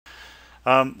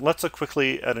Let's look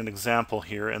quickly at an example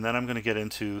here, and then I'm going to get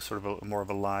into sort of more of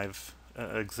a live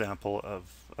example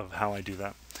of how I do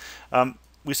that.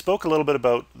 We spoke a little bit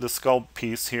about the skull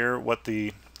piece here, what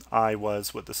the eye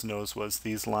was, what this nose was,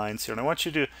 these lines here. And I want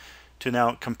you to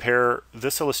now compare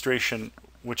this illustration,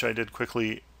 which I did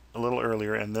quickly a little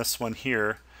earlier, and this one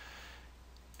here,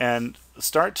 and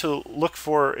start to look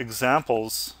for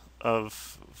examples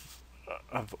of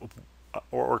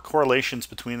or correlations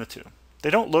between the two. They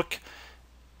don't look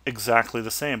exactly the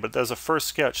same, but as a first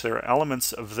sketch, there are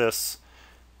elements of this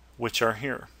which are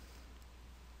here.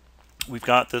 We've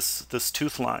got this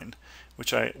tooth line,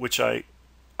 which I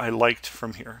liked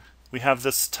from here. We have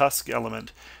this tusk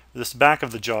element, this back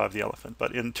of the jaw of the elephant.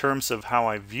 But in terms of how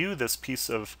I view this piece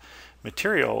of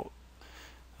material,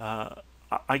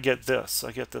 I get this.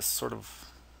 I get this sort of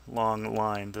long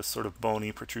line, this sort of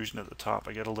bony protrusion at the top.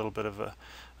 I get a little bit of a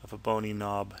bony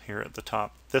knob here at the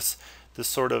top. This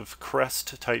sort of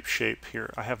crest type shape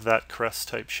here. I have that crest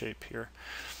type shape here.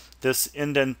 This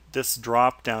indent, this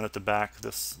drop down at the back,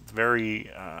 this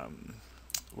very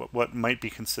what might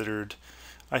be considered,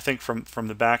 I think from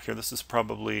the back here, this is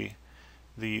probably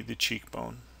the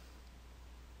cheekbone.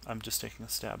 I'm just taking a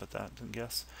stab at that and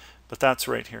guess, but that's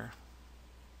right here.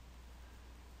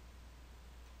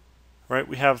 Right,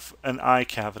 we have an eye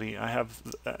cavity. I have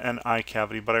an eye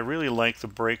cavity, but I really like the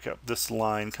breakup, this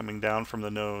line coming down from the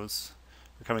nose,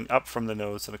 or coming up from the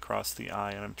nose and across the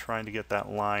eye, and I'm trying to get that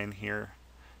line here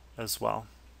as well.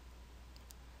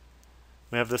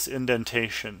 We have this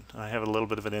indentation. I have a little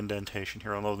bit of an indentation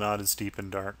here, although not as deep and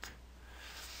dark.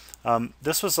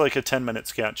 This was like a 10-minute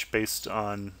sketch based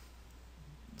on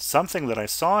something that I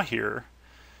saw here,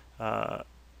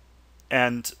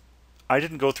 and I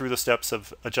didn't go through the steps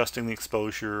of adjusting the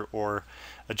exposure or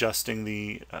adjusting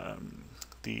the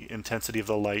intensity of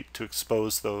the light to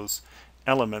expose those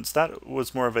elements. That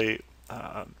was more of a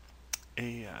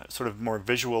sort of more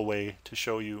visual way to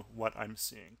show you what I'm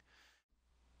seeing.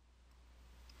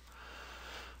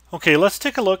 Okay, let's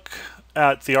take a look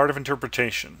at the art of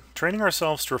interpretation, training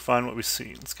ourselves to refine what we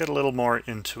see. Let's get a little more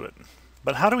into it.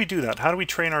 But how do we do that? How do we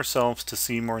train ourselves to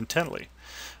see more intently?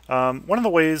 One of the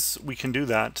ways we can do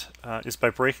that is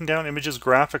by breaking down images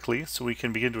graphically, so we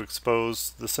can begin to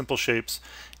expose the simple shapes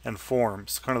and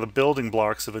forms, kind of the building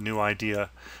blocks of a new idea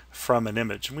from an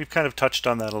image. And we've kind of touched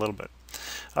on that a little bit.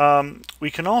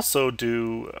 We can also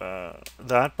do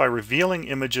that by revealing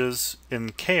images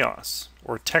in chaos,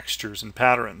 or textures and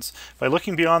patterns, by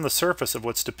looking beyond the surface of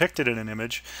what's depicted in an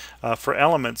image for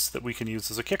elements that we can use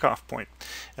as a kickoff point.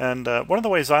 And one of the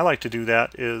ways I like to do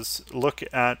that is look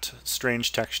at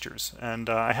strange textures. And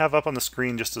I have up on the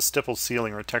screen just a stippled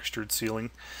ceiling or a textured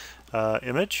ceiling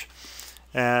image.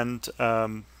 And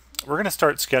we're going to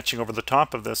start sketching over the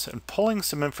top of this and pulling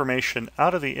some information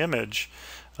out of the image,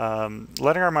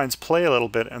 letting our minds play a little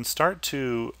bit and start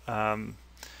to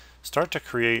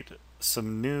create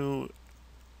some new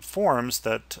forms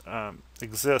that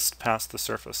exist past the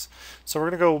surface. So we're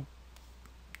going to go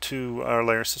to our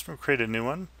layer system, create a new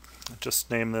one.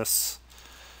 Just name this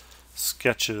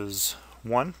Sketches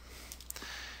 1.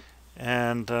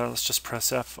 And let's just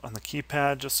press F on the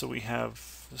keypad just so we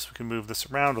have this. We can move this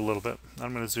around a little bit.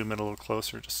 I'm going to zoom in a little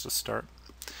closer just to start.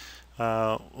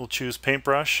 We'll choose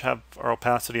paintbrush, have our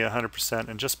opacity 100%,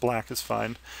 and just black is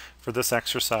fine for this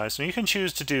exercise. Now you can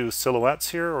choose to do silhouettes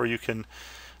here, or you can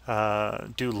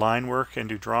do line work and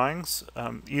do drawings.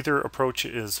 Either approach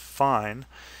is fine.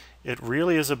 It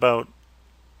really is about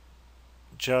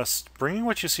just bringing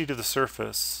what you see to the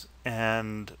surface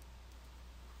and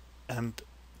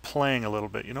playing a little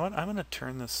bit. You know what? I'm going to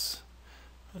turn this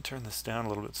down a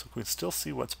little bit so we can still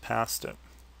see what's past it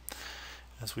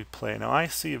as we play. Now I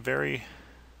see a very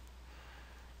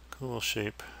cool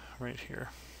shape right here.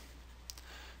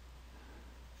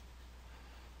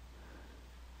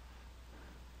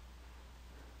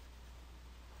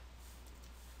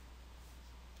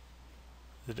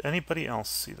 Did anybody else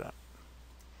see that?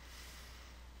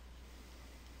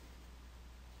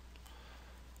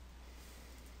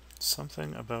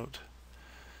 Something about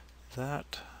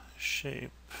that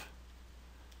shape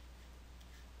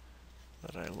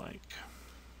that I like.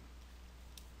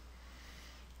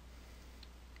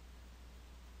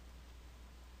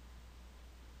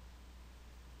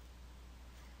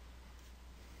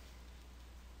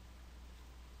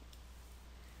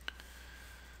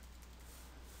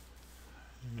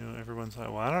 Everyone's like,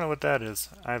 well, I don't know what that is.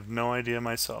 I have no idea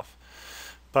myself.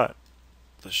 But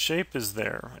the shape is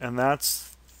there, and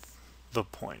that's the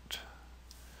point.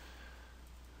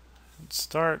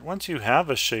 And once you have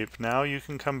a shape, now you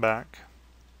can come back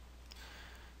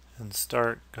and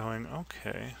start going,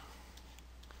 okay,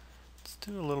 let's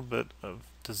do a little bit of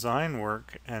design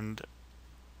work and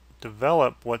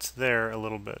develop what's there a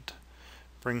little bit.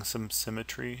 Bring some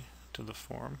symmetry to the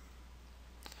form.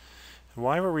 And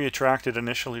why were we attracted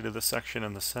initially to the section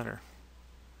in the center?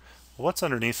 Well, what's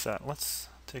underneath that? Let's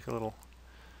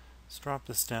drop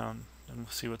this down and we'll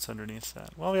see what's underneath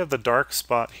that. Well, we have the dark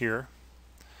spot here.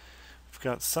 We've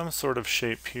got some sort of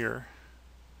shape here.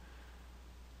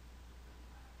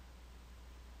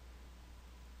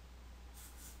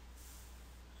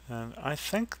 And I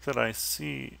think that I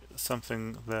see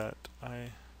something that I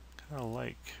kind of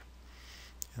like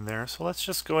in there. So let's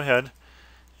just go ahead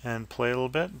and play a little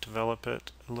bit, develop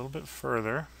it a little bit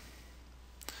further.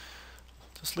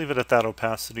 Just leave it at that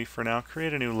opacity for now.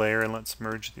 Create a new layer and let's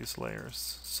merge these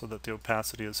layers so that the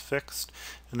opacity is fixed.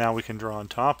 And now we can draw on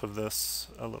top of this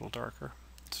a little darker.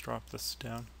 Let's drop this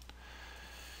down.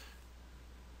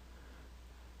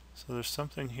 So there's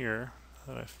something here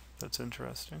that's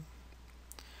interesting.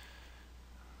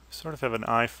 Sort of have an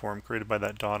eye form created by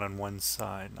that dot on one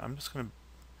side. I'm just going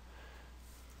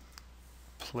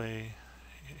to play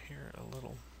here a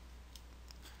little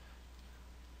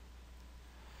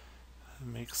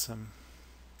and make some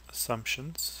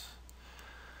assumptions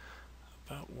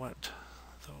about what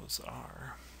those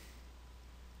are.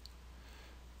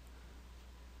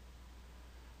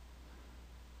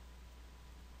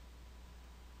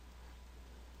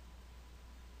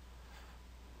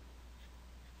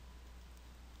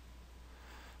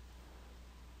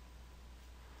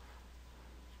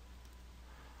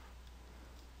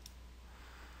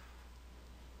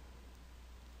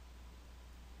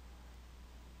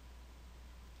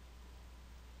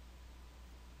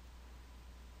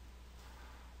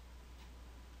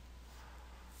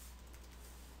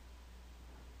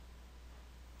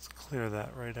 Let's clear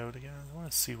that right out again. I want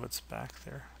to see what's back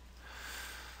there.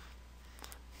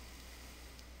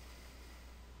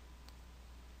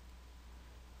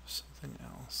 Something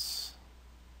else.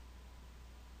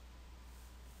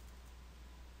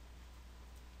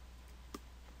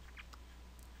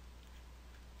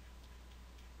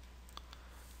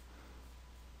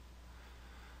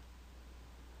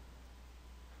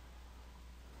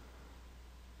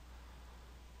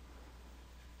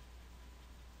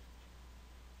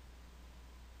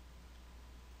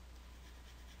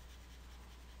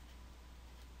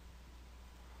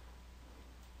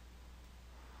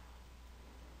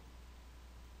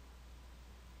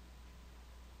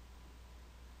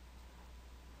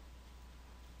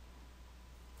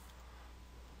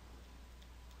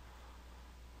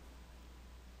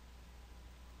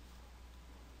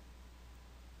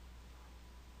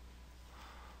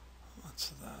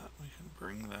 So that we can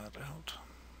bring that out.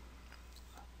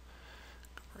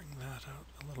 Bring that out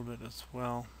a little bit as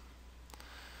well.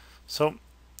 So,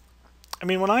 I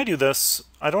mean, when I do this,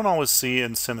 I don't always see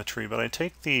in symmetry, but I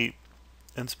take the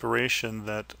inspiration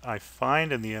that I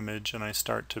find in the image and I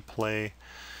start to play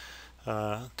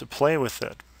with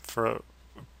it.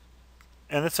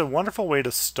 And it's a wonderful way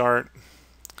to start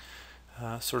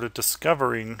sort of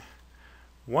discovering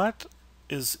what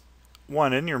is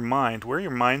one in your mind, where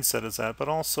your mindset is at, but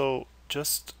also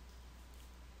just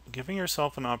giving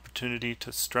yourself an opportunity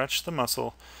to stretch the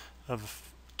muscle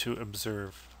to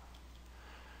observe.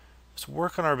 Just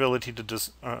work on our ability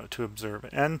to observe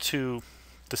and to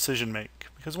decision make.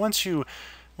 Because once you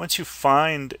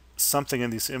find something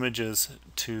in these images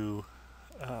to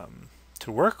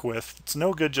work with, it's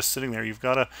no good just sitting there. You've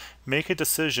got to make a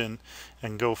decision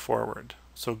and go forward.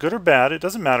 So good or bad, it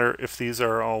doesn't matter if these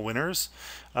are all winners,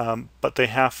 but they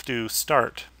have to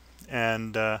start.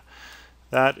 And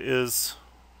that is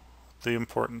the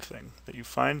important thing, that you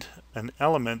find an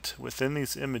element within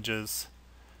these images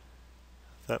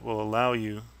that will allow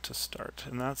you to start.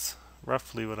 And that's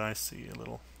roughly what I see, a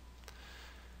little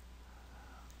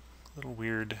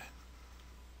weird,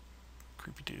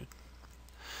 creepy dude.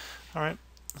 All right,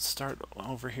 let's start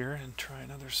over here and try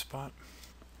another spot.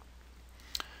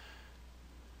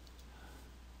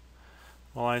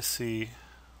 Well, I see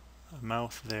a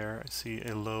mouth there, I see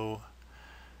a low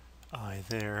eye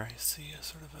there, I see a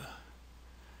sort of a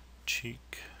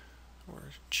cheek or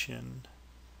chin.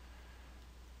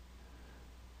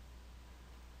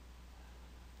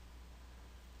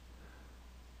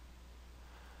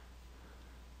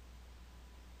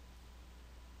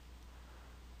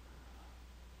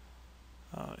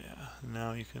 Oh yeah,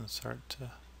 now you can start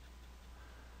to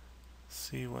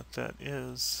see what that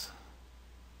is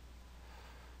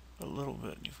a little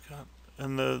bit. You've got,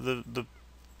 and the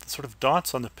sort of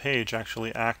dots on the page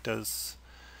actually act as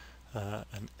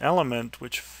an element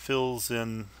which fills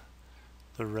in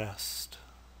the rest.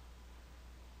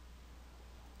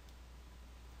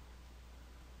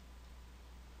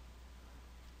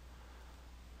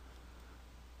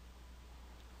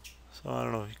 So I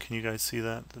don't know, can you guys see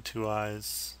that? The two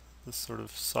eyes, this sort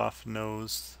of soft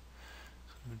nose,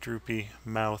 sort of droopy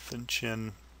mouth and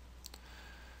chin.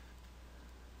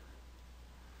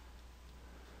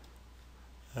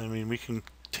 I mean, we can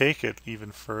take it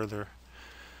even further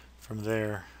from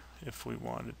there if we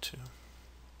wanted to.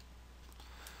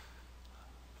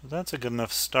 But that's a good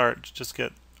enough start to just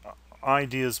get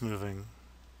ideas moving.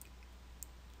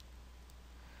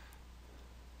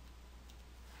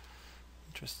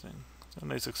 Interesting. A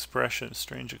nice expression,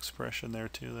 strange expression there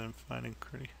too that I'm finding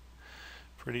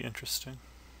pretty interesting.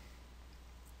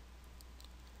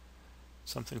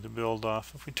 Something to build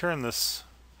off. If we turn this,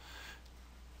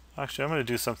 actually I'm going to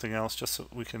do something else just so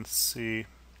we can see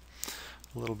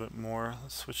a little bit more.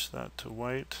 Let's switch that to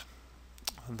white.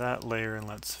 That layer, and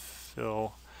let's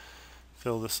fill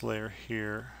this layer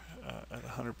here at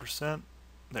 100%.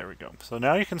 There we go. So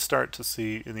now you can start to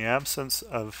see, in the absence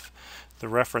of the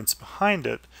reference behind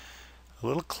it, a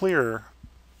little clearer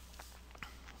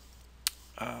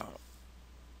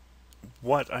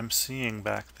what I'm seeing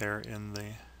back there in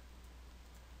the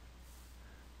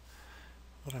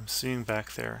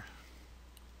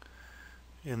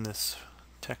this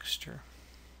texture.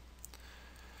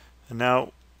 And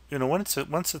now, you know, once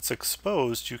it's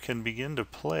exposed, you can begin to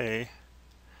play,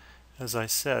 as I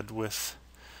said, with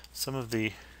some of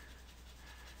the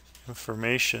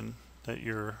information that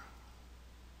you're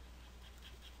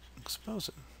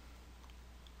exposing.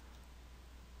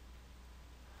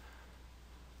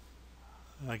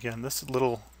 Again, this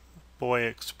little boy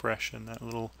expression, that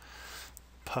little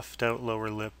puffed out lower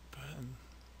lip and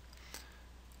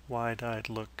wide-eyed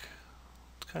look,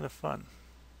 it's kind of fun.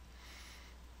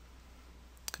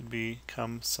 Could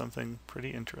become something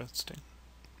pretty interesting.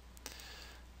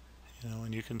 You know,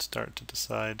 and you can start to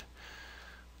decide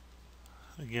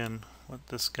again what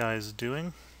this guy's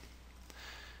doing.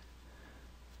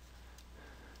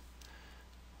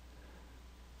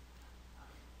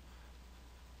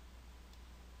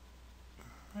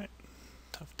 Right,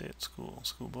 tough day at school,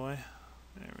 schoolboy.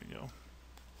 There we go.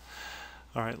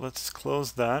 All right, let's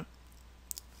close that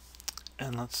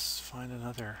and let's find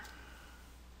another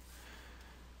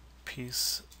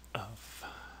piece of.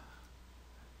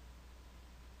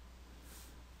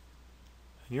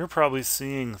 You're probably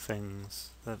seeing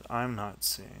things that I'm not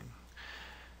seeing,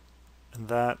 and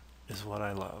that is what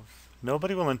I love.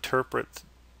 Nobody will interpret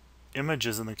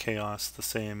images in the chaos the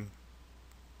same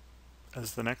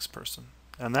as the next person,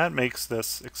 and that makes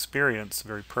this experience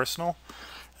very personal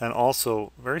and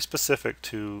also very specific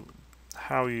to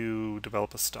how you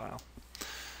develop a style.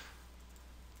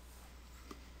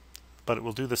 But it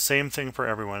will do the same thing for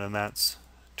everyone, and that's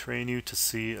train you to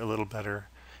see a little better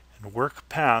and work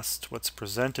past what's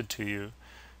presented to you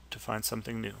to find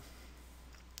something new.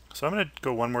 So I'm going to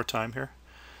go one more time here.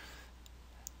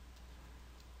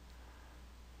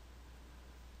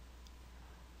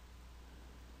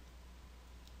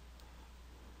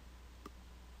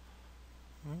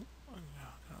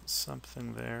 Got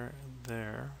something there and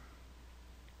there.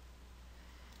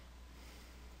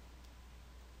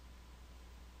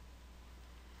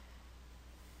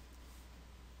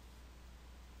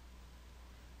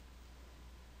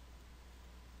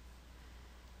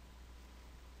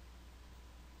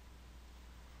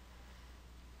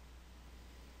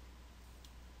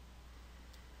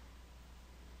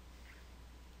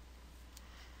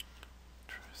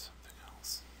 Something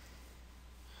else.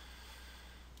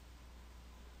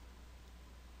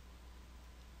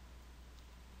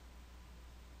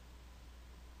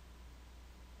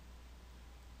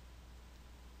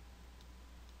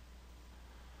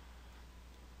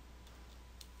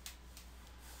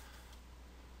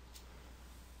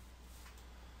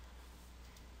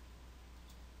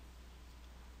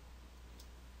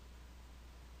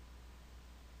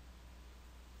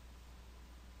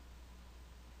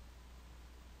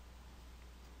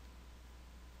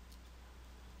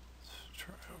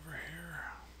 Try over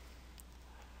here.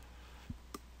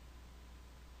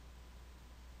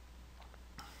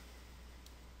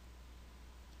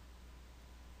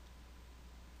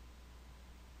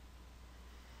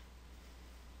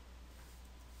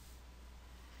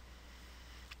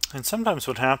 And sometimes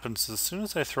what happens is, as soon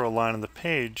as I throw a line on the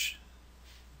page,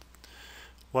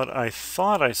 what I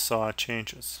thought I saw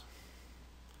changes.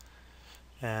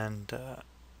 And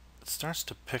it starts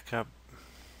to pick up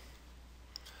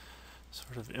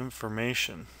sort of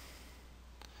information.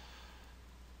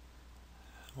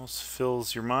 Almost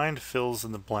fills, your mind fills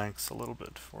in the blanks a little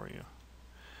bit for you.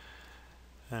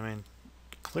 I mean,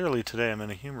 clearly today I'm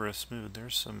in a humorous mood.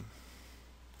 There's some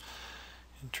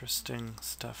interesting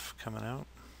stuff coming out.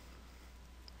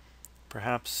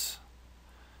 Perhaps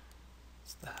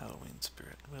It's the Halloween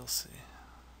spirit. We'll see.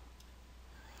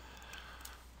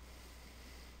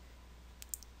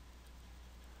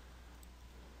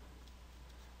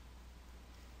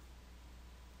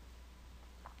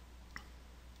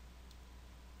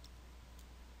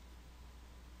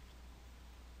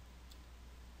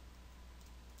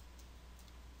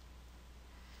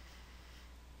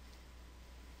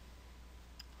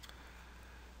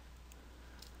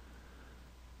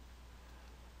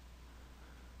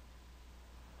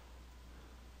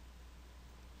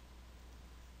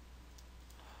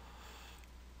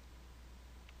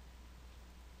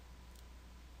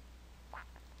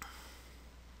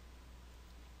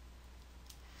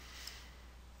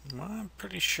 Well, I'm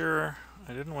pretty sure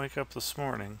I didn't wake up this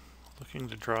morning looking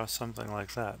to draw something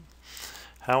like that.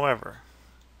 However,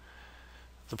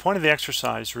 the point of the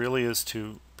exercise really is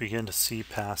to begin to see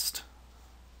past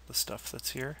the stuff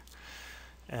that's here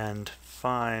and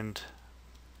find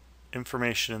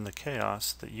information in the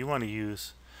chaos that you want to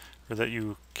use, or that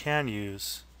you can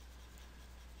use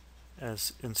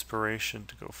as inspiration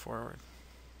to go forward.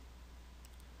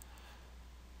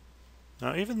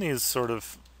 Now, even these sort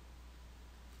of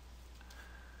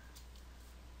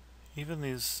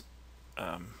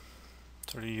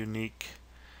unique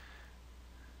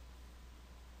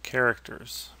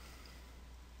characters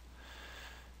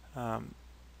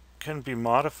can be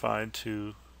modified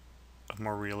to a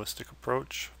more realistic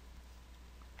approach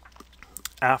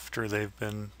after they've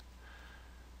been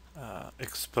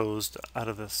exposed out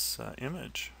of this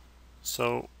image.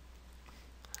 So,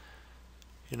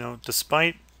 you know,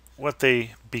 despite what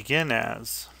they begin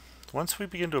as, once we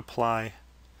begin to apply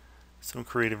some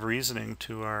creative reasoning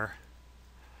to our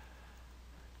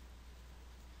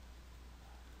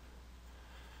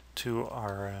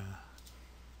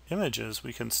images,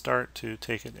 we can start to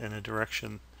take it in a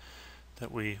direction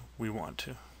that we want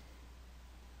to.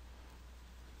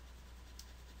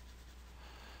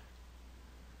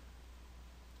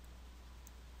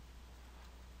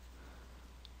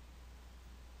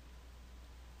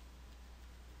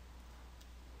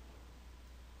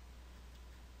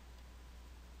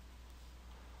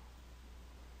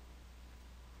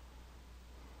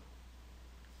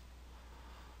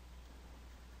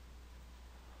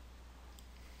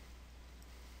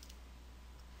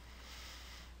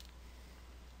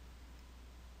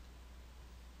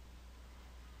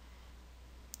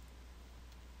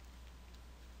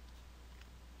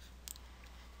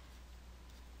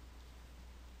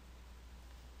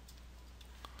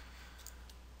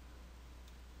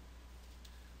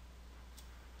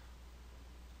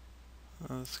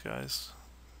 This guy's,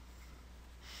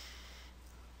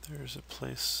 there's a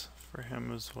place for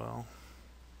him as well.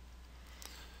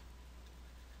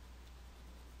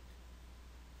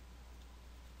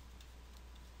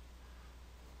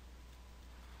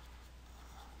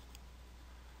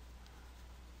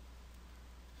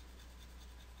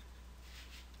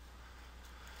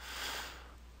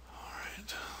 All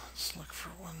right, let's look for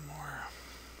one more.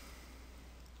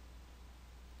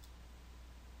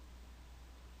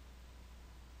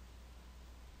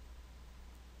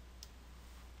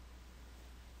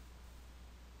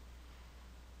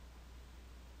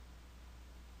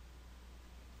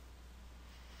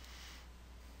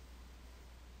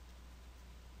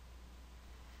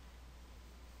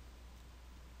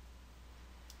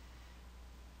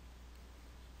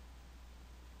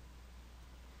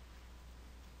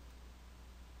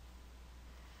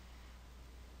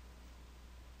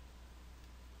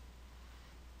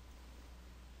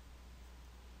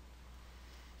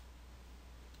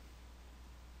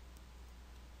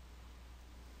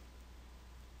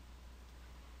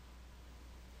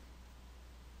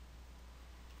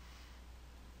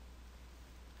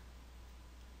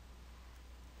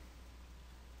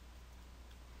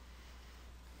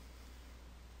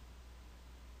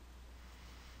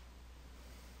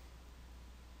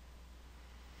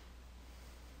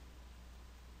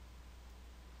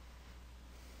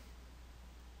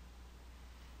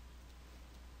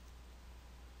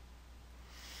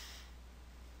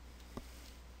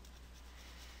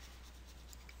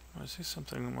 I see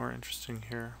something more interesting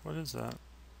here. What is that?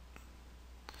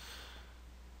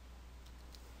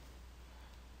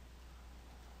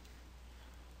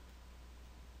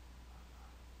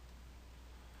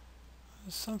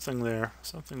 There's something there,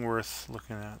 something worth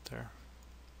looking at there.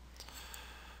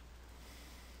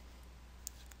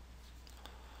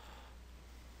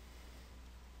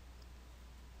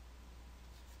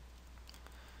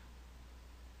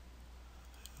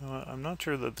 I'm not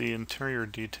sure that the interior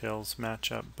details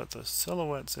match up, but the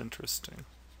silhouette's interesting.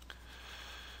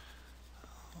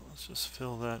 Let's just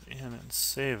fill that in and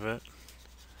save it.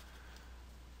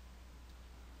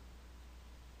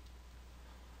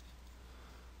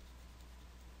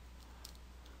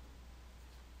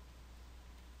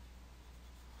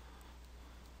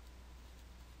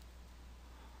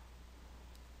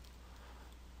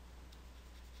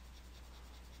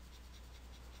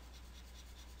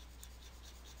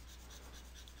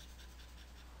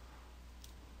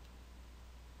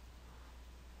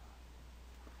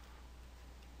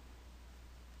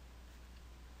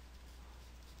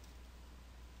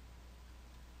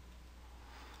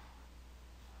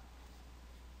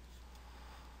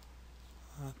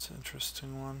 It's an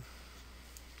interesting one.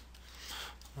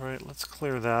 All right, let's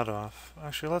clear that off.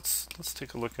 Actually, let's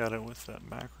take a look at it with that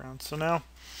background. So now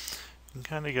you can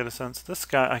kind of get a sense. This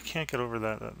guy, I can't get over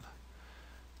that.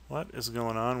 What is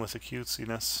going on with the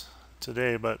cutesiness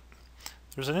today? But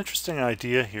there's an interesting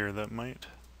idea here that might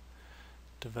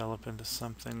develop into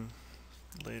something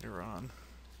later on.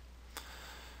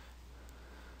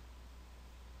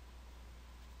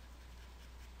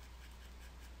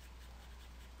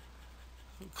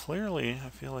 Clearly, I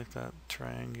feel like that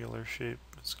triangular shape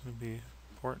is going to be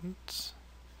important.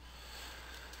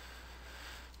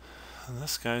 And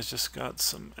this guy's just got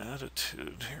some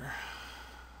attitude here.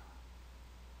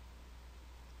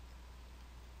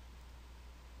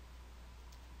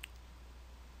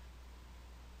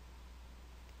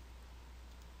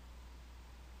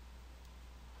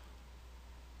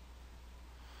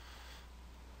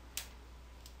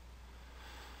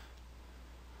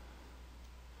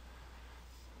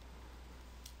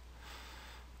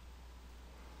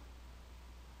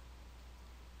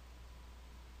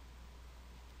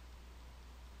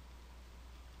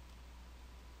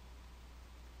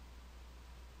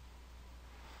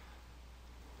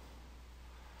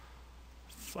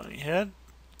 Funny head,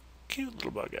 cute little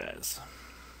bug eyes.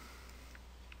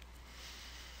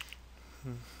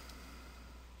 There's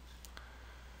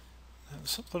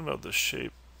something about the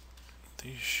shape.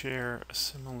 They share a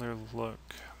similar look,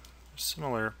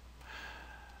 similar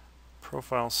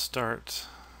profile start.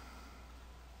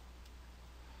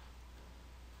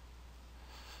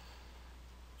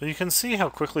 But you can see how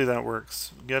quickly that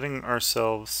works, getting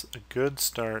ourselves a good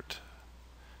start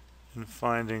in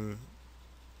finding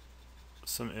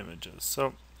some images.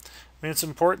 So, I mean, it's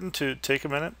important to take a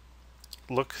minute,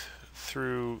 look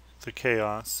through the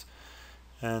chaos,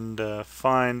 and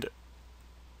find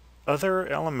other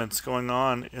elements going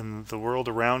on in the world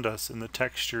around us, in the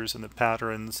textures and the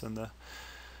patterns and the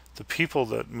people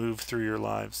that move through your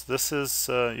lives. This is,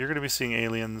 you're going to be seeing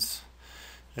aliens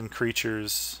and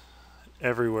creatures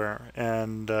everywhere,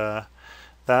 and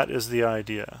that is the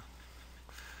idea.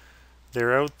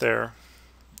 They're out there,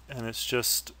 and it's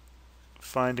just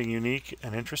finding unique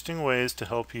and interesting ways to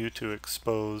help you to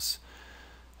expose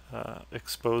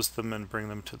them and bring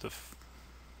them to the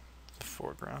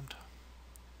foreground.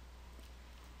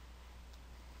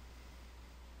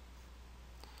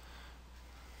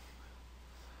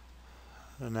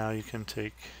 And now you can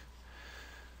take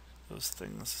those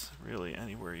things really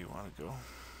anywhere you want to go.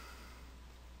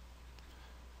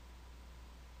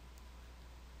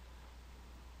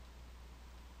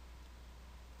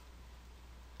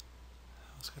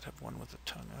 I was going to have one with the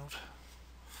tongue out.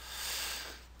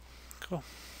 Cool.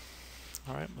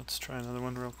 Alright, let's try another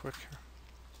one real quick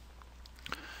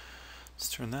here. Let's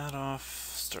turn that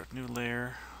off, start new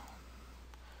layer.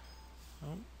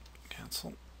 Oh,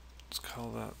 cancel. Let's call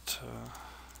that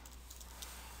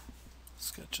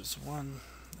sketches 1,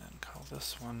 and call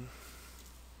this one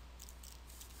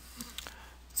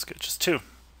sketches 2.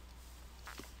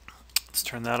 Let's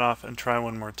turn that off and try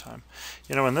one more time.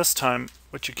 You know, and this time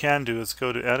what you can do is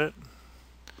go to edit,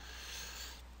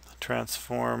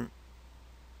 transform,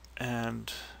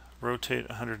 and rotate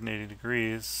 180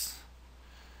 degrees.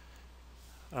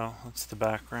 Oh, that's the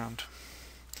background.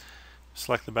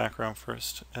 Select the background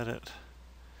first, edit.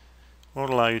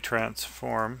 Won't allow you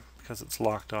transform because it's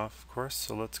locked off, of course.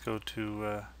 So let's go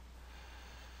to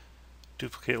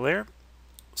duplicate layer,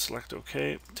 select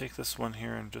OK, take this one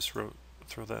here and just throw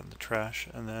that in the trash,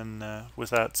 and then with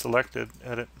that selected,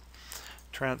 edit,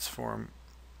 transform,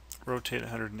 rotate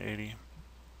 180.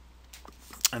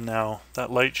 And now that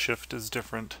light shift is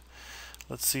different.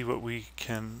 Let's see what we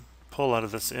can pull out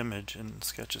of this image in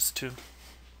sketches 2.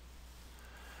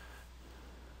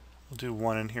 We'll do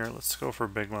one in here. Let's go for a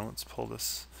big one. Let's pull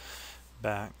this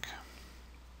back.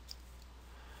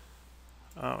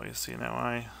 Oh, you see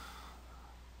now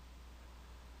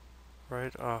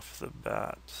right off the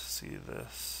bat see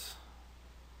this.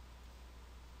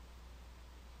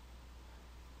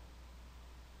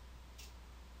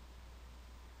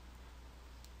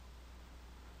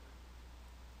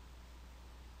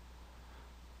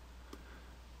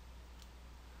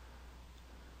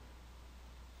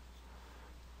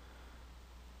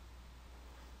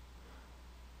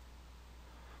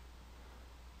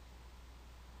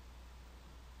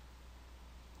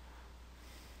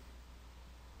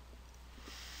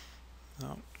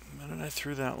 Oh, the minute I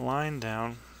threw that line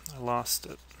down, I lost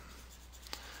it.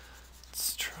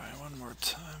 Let's try one more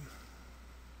time.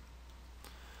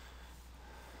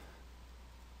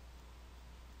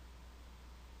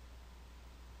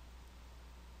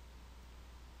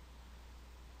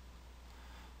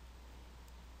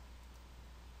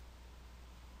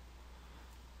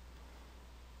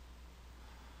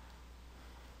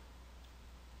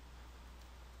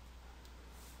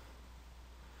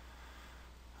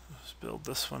 Just build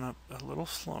this one up a little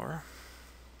slower.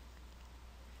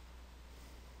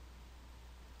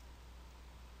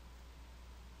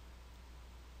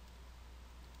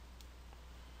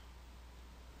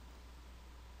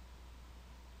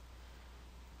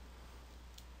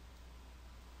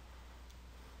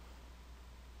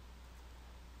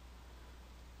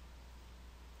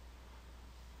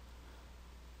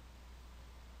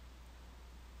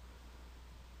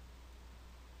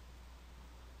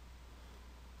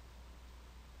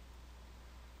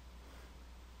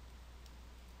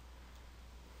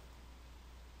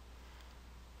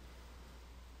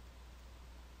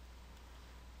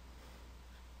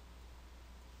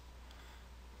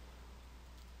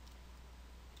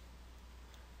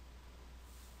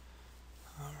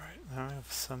 Now I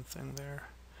have something there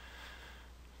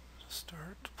to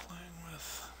start playing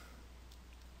with.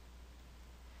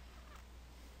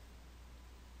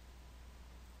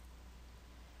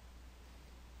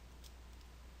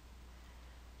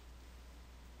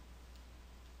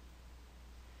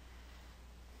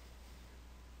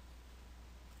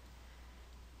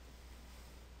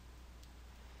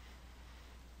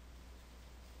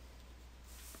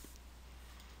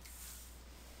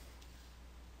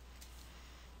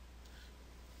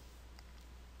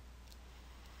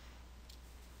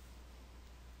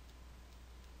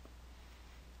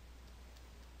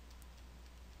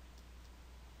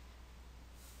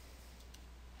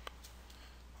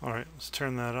 Alright, let's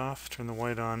turn that off, turn the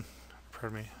white on,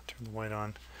 pardon me, turn the white on,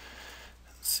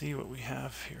 and see what we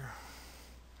have here.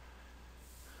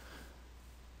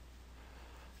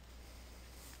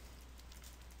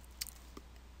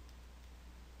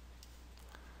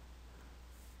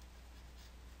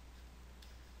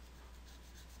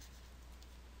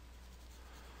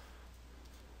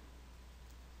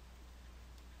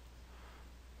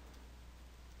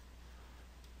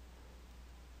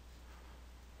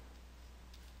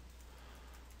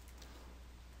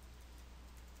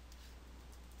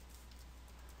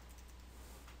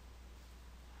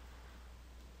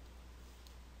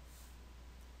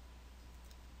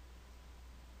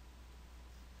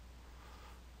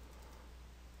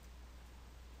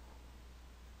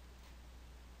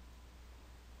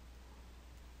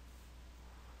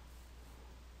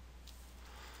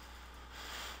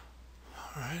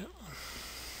 Alright.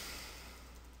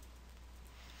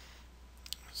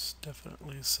 There's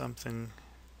definitely something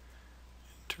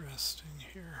interesting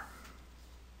here.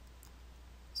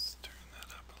 Let's turn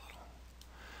that up a little.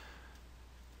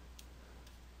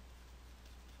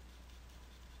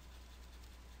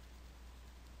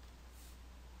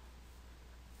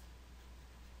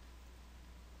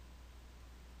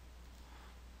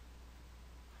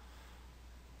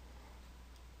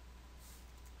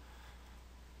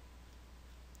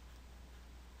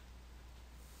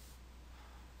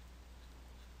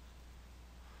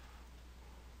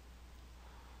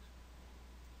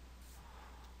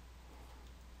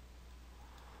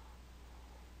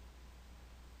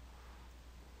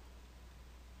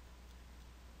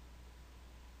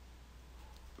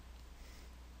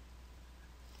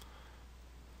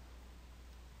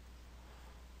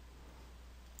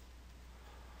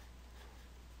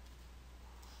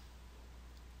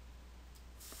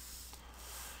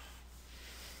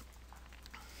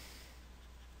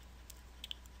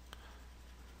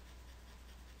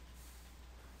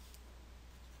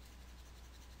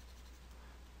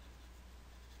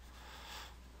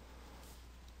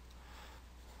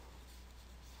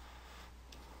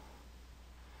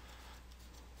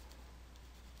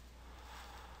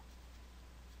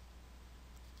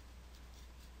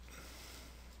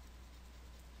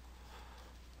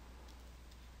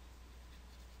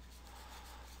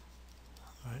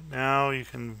 Right now you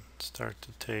can start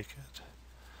to take it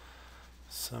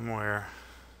somewhere.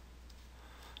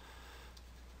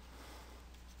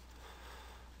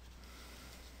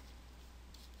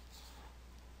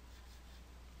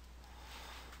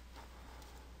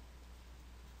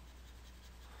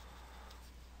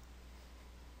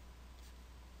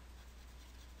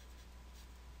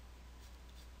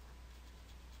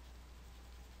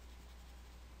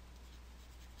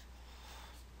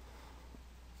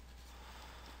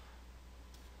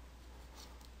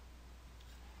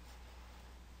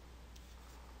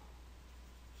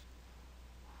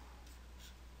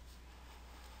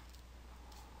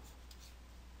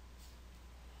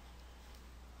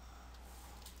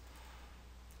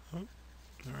 Oh,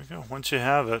 there we go. Once you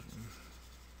have it,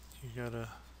 you gotta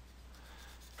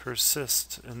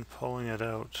persist in pulling it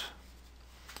out.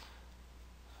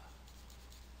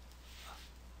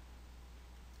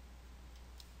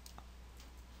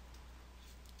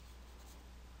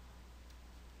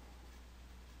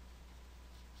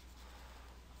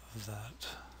 that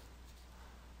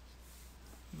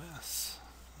mess.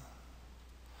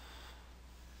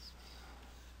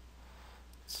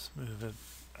 Let's move it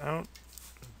out,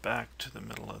 back to the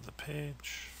middle of the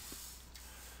page.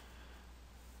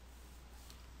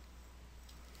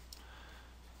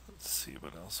 Let's see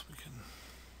what else we can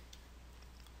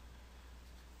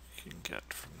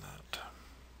get from that.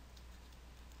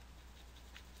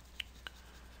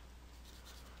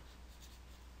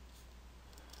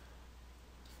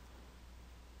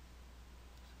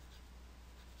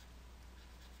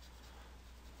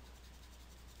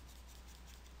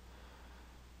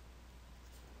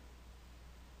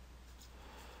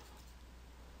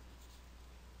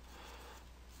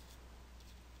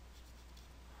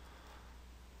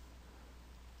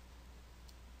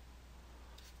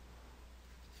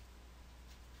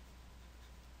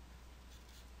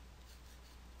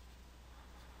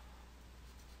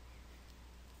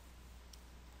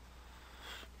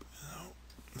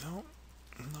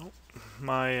 No.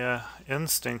 My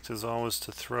instinct is always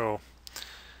to throw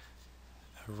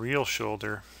a real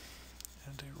shoulder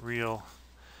and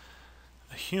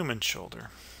a human shoulder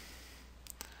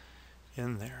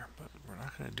in there, but we're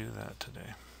not going to do that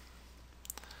today.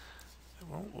 I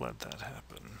won't let that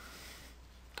happen.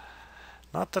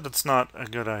 Not that it's not a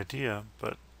good idea,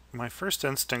 but my first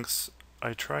instincts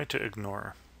I try to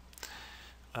ignore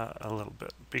a little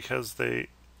bit because they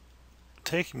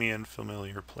take me in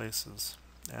familiar places,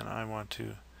 and I want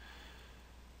to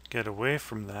get away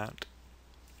from that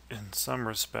in some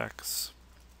respects,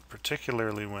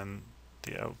 particularly when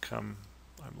the outcome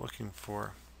I'm looking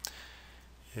for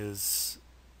is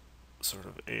sort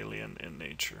of alien in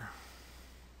nature.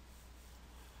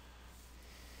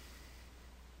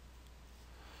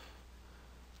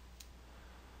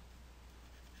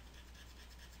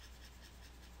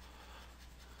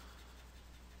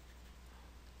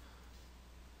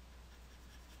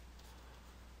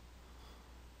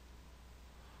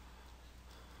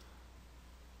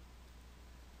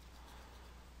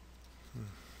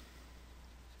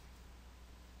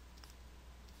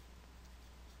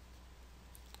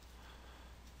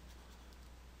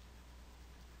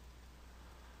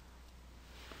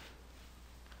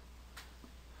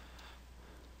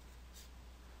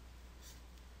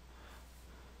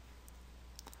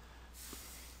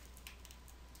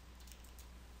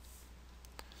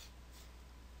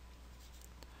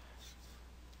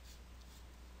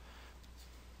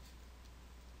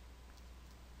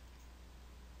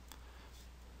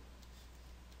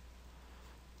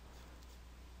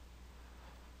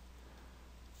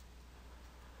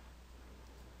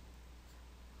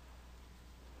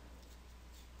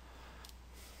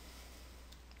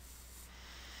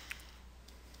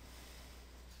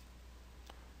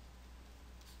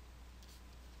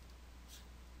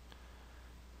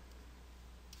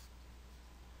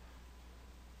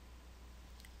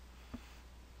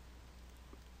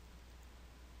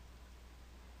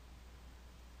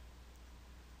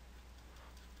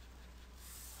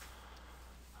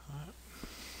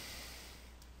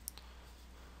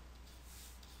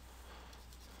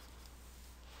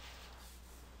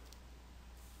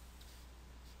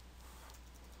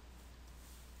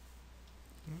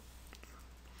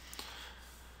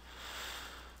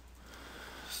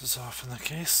 This is often the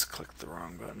case. Click the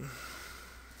wrong button.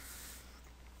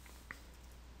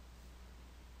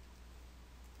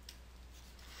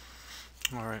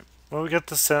 Alright, well, we get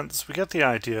the sense, we get the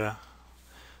idea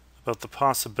about the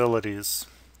possibilities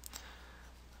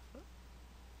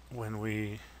when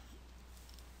we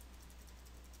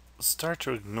start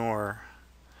to ignore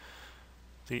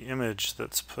the image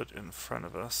that's put in front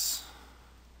of us.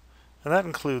 And that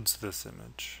includes this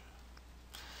image.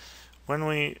 When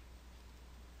we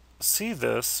see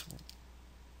this,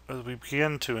 as we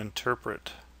begin to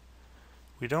interpret,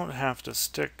 we don't have to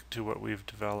stick to what we've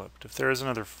developed. If there is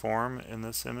another form in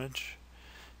this image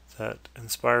that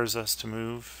inspires us to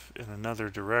move in another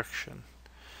direction,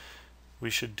 we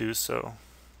should do so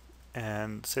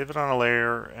and save it on a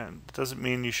layer. And it doesn't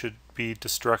mean you should be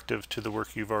destructive to the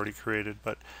work you've already created,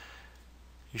 but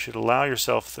you should allow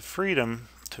yourself the freedom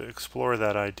to explore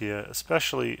that idea,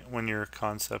 especially when you're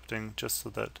concepting, just so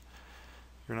that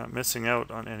you're not missing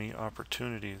out on any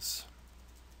opportunities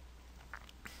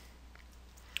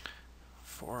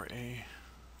for a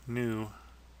new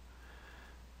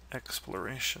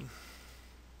exploration.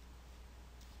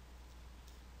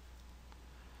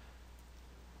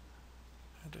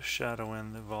 I had to shadow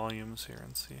in the volumes here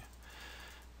and see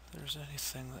if there's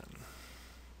anything that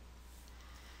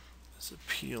is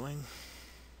appealing.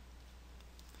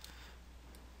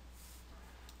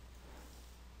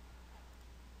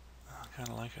 I kind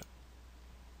of like it.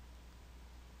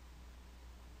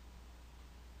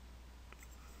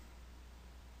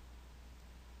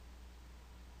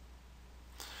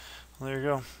 you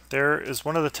go. There is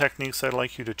one of the techniques I'd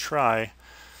like you to try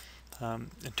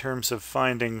in terms of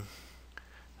finding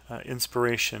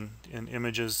inspiration in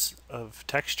images of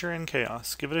texture and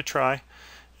chaos. Give it a try,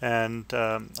 and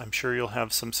I'm sure you'll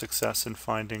have some success in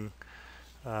finding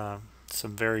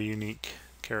some very unique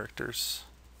characters.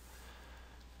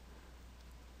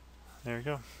 There you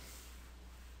go.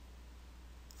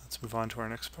 Let's move on to our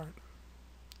next part.